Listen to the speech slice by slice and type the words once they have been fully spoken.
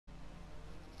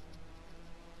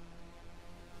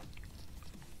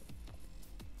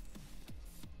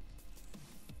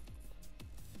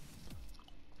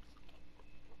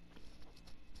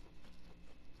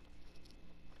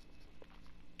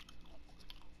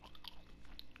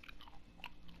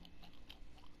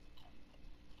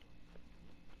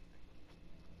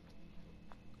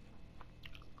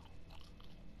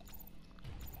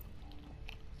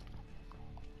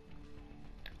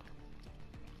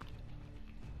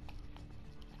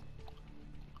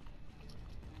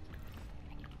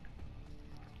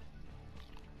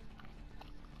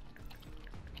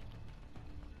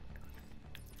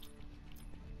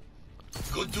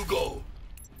Good to go.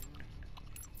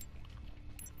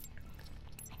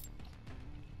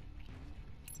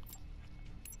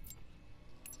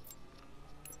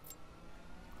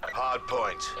 Hard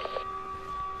point.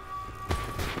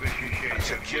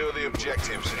 Secure the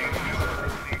objectives.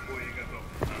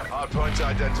 Hard point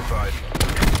identified.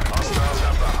 Hostiles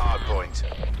have the hard point.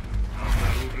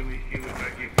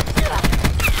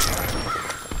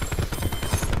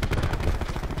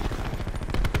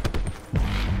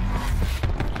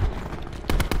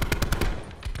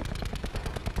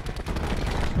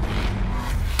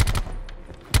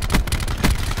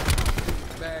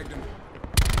 Bagged him.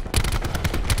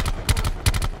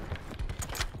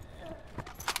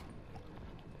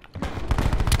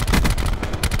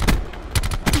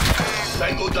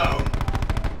 Tango down.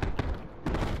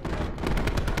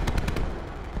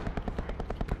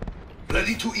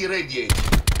 Ready to irradiate.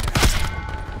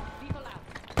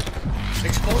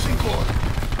 Exposing core.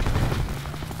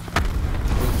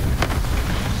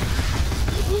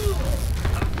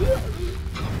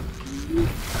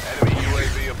 Enemy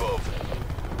UAV above.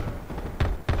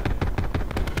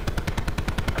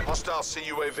 Hostile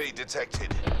CUAV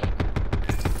detected.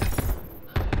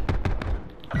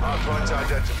 Hardpoint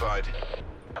identified.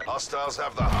 Hostiles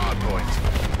have the hard point.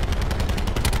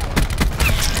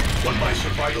 One by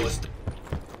survivalist.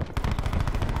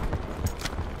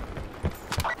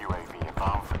 UAV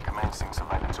above, commencing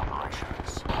surveillance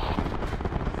operations.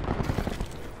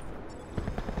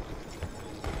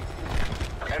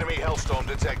 Enemy Hellstorm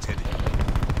detected.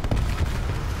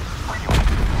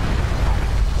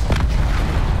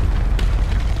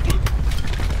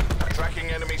 Tracking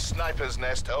enemy sniper's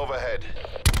nest overhead.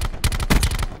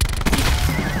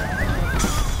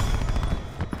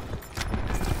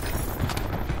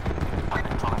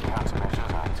 Electronic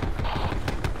countermeasures active.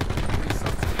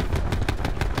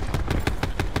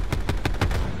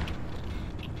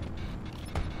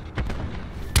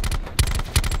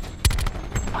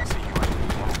 I see UAV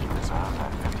energy reserve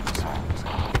at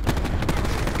 50%.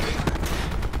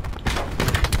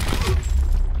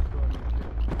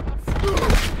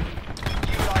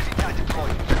 Utilizing tactic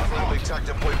point. Friendly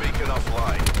tactical beacon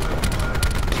offline.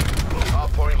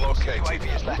 Hardpoint located. UAV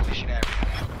has left mission area.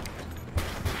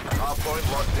 Hardpoint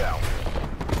locked down.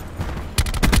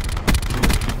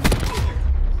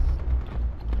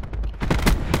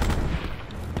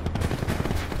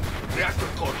 Reactor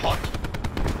core hot.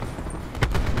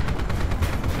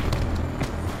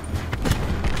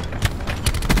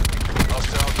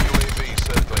 Hostile UAV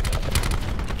circling.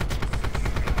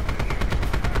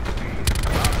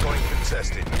 Hardpoint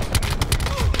contested.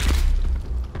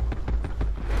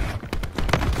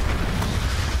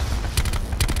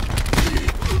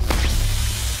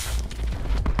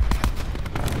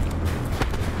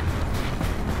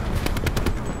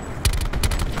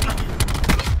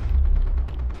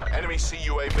 Enemy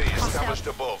CUAV established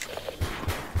above.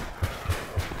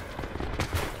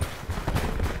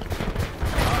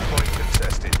 Hardpoint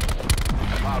contested.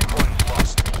 Hardpoint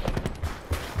lost.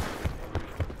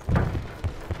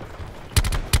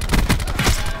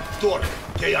 Dork.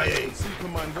 KIA.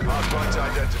 Hardpoint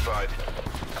identified.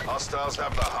 Hostiles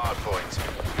have the hardpoint.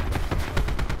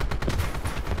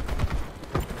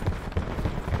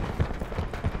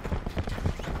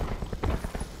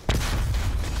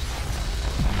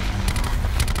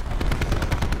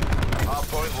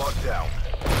 Hardpoint locked down.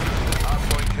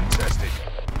 Hardpoint contested.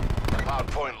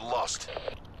 Hardpoint lost.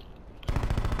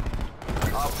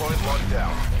 Hardpoint locked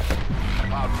down.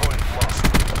 Hardpoint lost.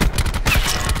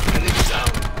 Enemy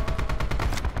down.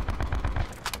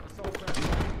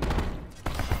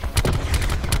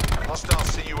 Hostile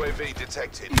CUAV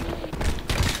detected.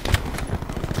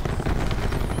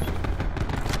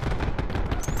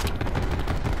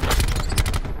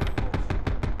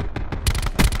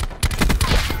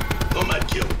 Nomad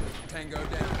kill. Tango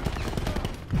down.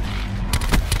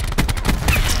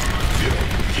 Zero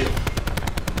kill.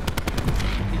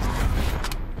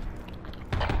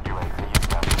 UAV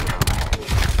established overhead.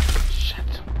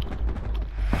 Shit.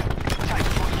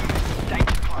 Tactical unit.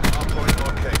 Danger close. Hardpoint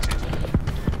located.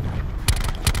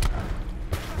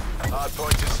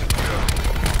 Hardpoint is secure.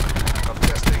 I'm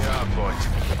testing hardpoint.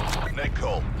 Net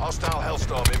call. Hostile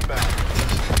Hellstorm inbound.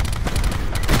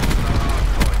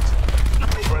 Hardpoint.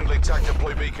 Friendly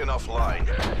tactical beacon offline.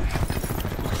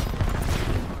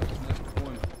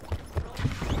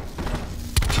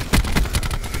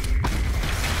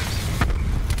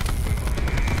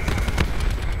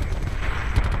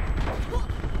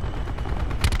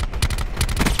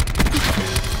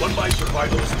 One by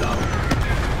survivalist down.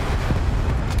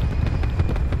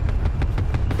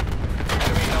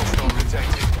 Enemy Hellstorm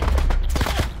detected.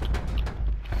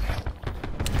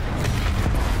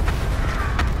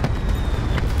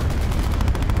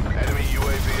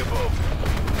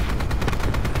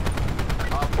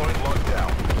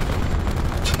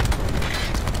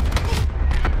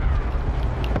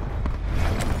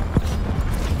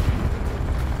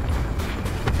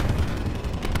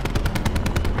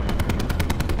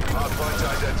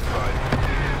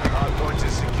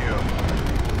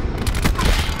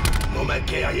 Nomad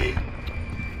KIA.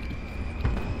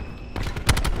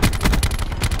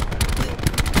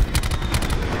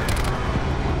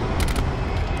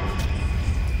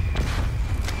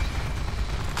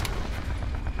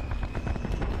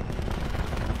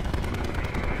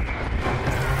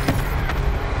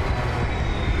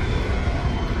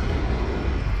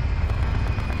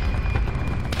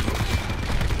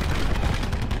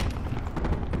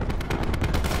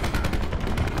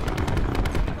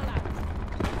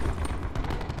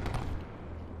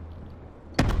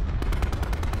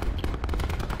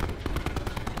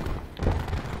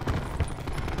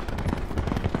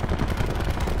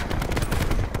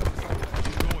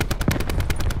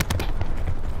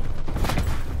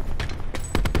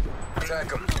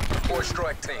 Attack 'em.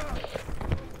 4-strike team.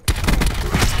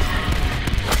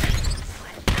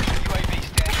 UAV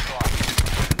standing by.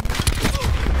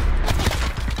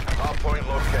 Hard point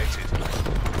located.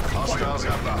 Hostiles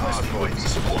have the hard point.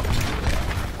 Support.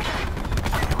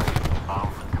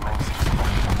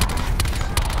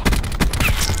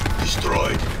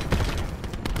 Destroyed.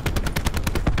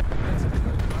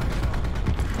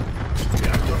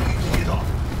 Reactor heating it up.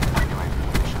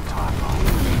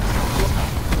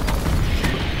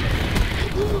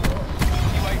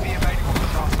 UAV available for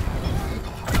task.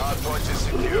 Hard point is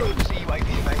secure. UAV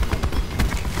available.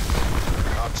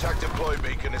 Our TAC deploy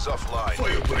beacon is offline.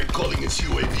 Firebreak calling its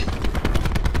UAV.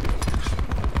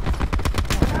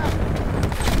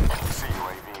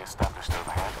 CUAV established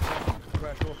overhead.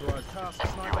 Crash authorized task.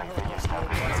 Sniper UAV helicopter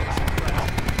established. authorization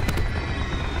crash.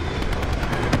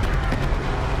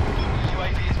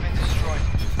 UAV has been destroyed.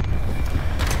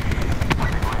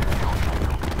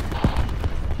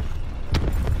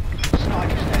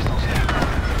 Sniper's nest on standby.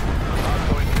 Hard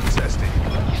point contested.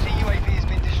 You see UAV has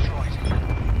been destroyed.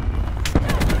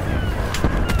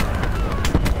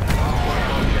 Hard point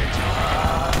located.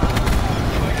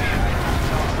 UAV available for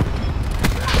task.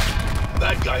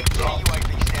 That guy dropped.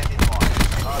 UAV standing by.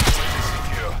 Hard point is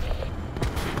secure.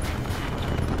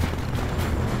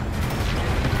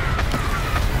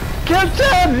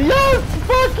 Captain! Yes!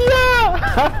 Fuck yeah!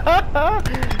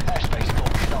 Airspace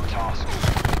full. Not task.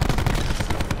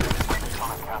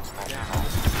 Electronic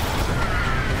countermeasures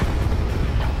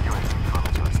UAV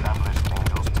perimeter established.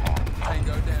 Angels 10.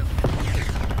 Tango down.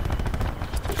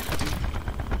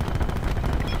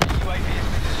 UAV has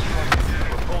been destroyed.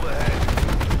 We'll pull ahead.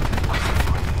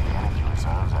 UAV energy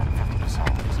reserves at 50%.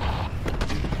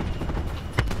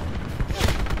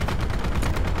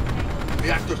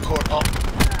 Reactor core up.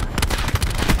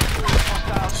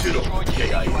 Hostiles Zero. destroyed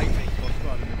KIA. UAV.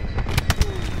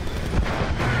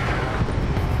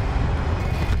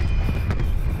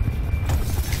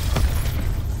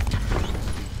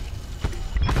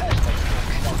 Airspace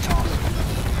full. Not task.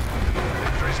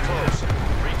 Victory's close.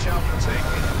 Reach out and take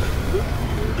it.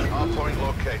 Hard point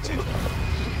located.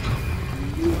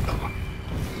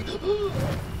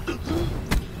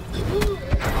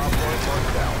 Hard point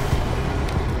locked down.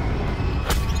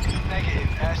 Negative.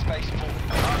 Airspace full.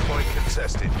 Hard point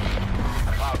contested.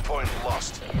 Hard point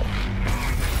lost.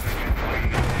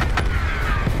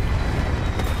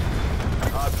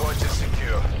 Hard point is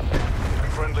secure.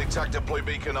 Friendly TAC deploy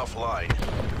beacon offline.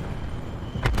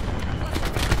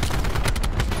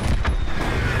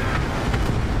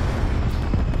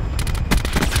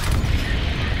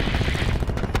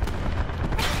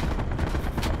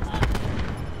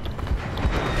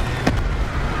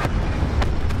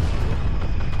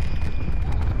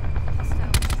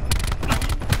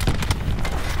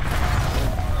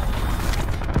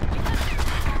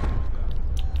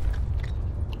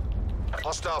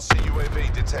 Hostile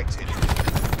CUAV detected.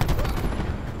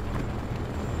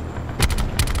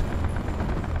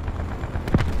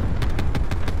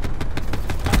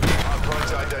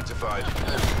 Hardpoint identified.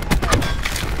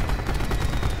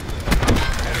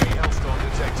 Enemy Hellstorm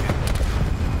detected.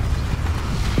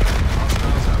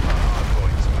 Hostiles have the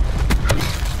hardpoint.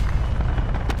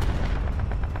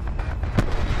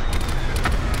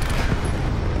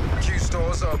 Q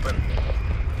stores open.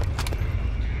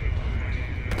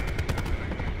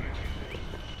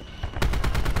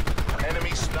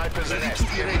 Enemy snipers Ready nest to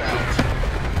be inbound.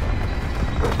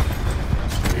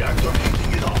 Reactor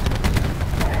heating it up.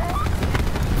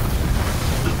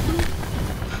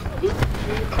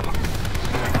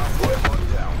 Hardpoint locked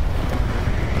down.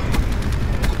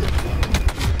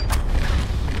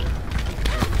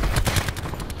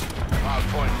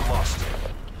 Hardpoint lost.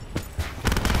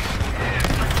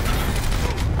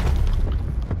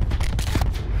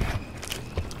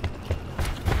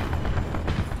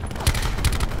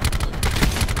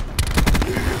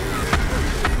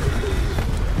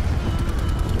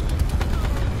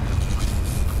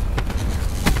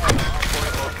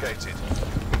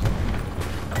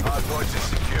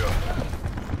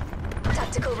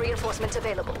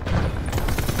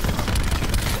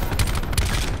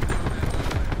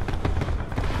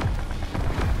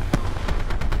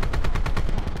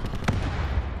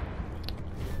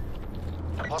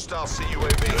 Hostile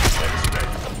CUAV.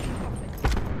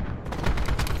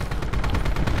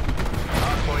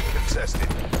 Hardpoint contested.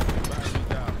 Battery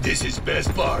down. This is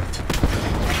best part.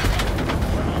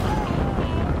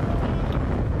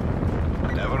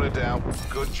 Never a doubt.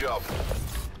 Good job.